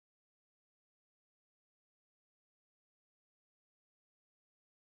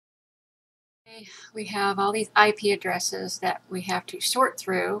We have all these IP addresses that we have to sort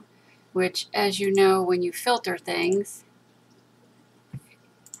through, which, as you know, when you filter things,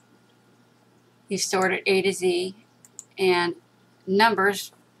 you sort it A to Z, and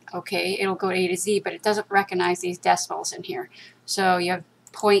numbers, okay, it'll go A to Z, but it doesn't recognize these decimals in here. So you have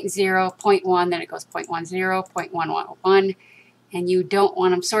 0.0, 0.1, then it goes 0.10, 0.111, and you don't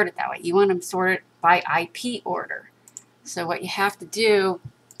want them sorted that way. You want them sorted by IP order. So what you have to do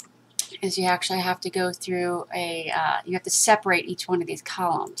is you actually have to go through you have to separate each one of these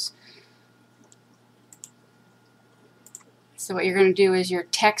columns. So what you're going to do is your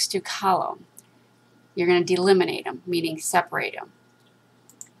text to column, you're going to delimitate them, meaning separate them.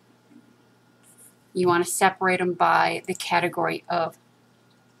 You want to separate them by the category of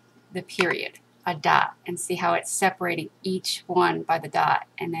the period, a dot, and see how it's separating each one by the dot,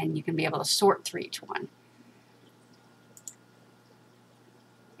 and then you can be able to sort through each one.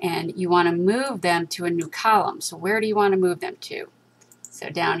 And you want to move them to a new column. So where do you want to move them to?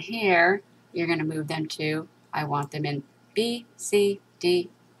 So down here, you're going to move them to, I want them in B, C, D,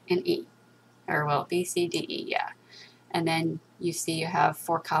 and E. Or, well, B, C, D, E, yeah. And then you see you have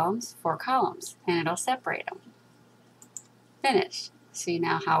 4 columns, and it'll separate them. Finish. See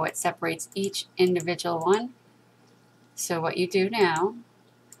now how it separates each individual one? So what you do now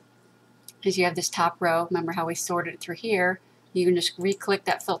is you have this top row. Remember how we sorted it through here? You can just re-click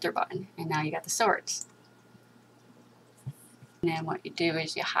that filter button, and now you got the sorts. And then what you do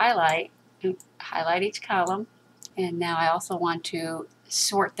is you highlight each column, and now I also want to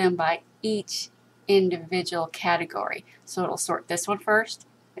sort them by each individual category. So it'll sort this one first,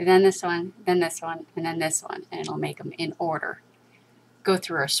 and then this one, then this one, and then this one, and it'll make them in order. Go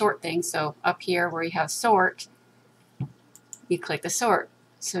through our sort thing. So up here where you have sort, you click the sort.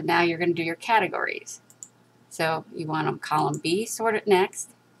 So now you're going to do your categories. So you want them column B, sort it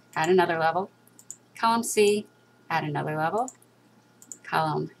next, add another level. Column C, add another level.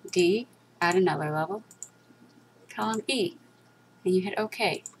 Column D, add another level. Column E, and you hit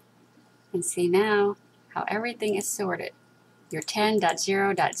OK. And see now how everything is sorted. Your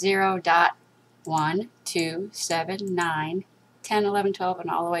 10.0.0.1, 2, 7, 9, 10, 11, 12, and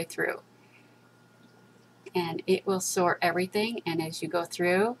all the way through. And it will sort everything, and as you go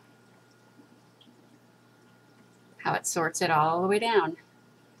through, how it sorts it all the way down.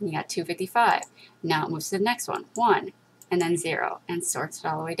 And you got 255. Now it moves to the next one, 1, and then 0, and sorts it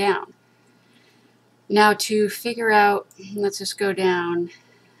all the way down. Now to figure out, let's just go down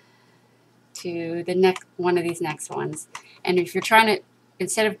to the next one of these next ones. And if you're trying to,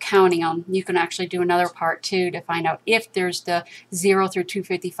 instead of counting them, you can actually do another part too to find out if there's the 0 through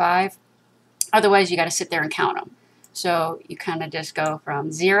 255. Otherwise, you got to sit there and count them. So you kind of just go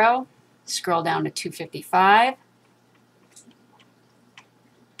from 0, scroll down to 255.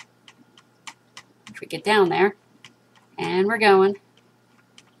 If we get down there, and we're going,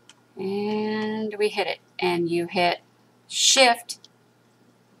 and we hit it, and you hit Shift,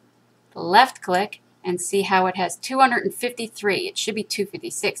 left click, and see how it has 253. It should be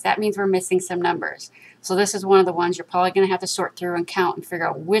 256. That means we're missing some numbers. So this is one of the ones you're probably going to have to sort through and count and figure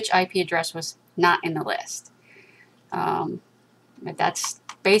out which IP address was not in the list. But that's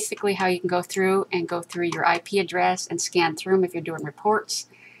basically how you can go through your IP address and scan through them if you're doing reports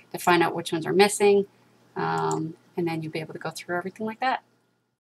to find out which ones are missing. And then you'll be able to go through everything like that.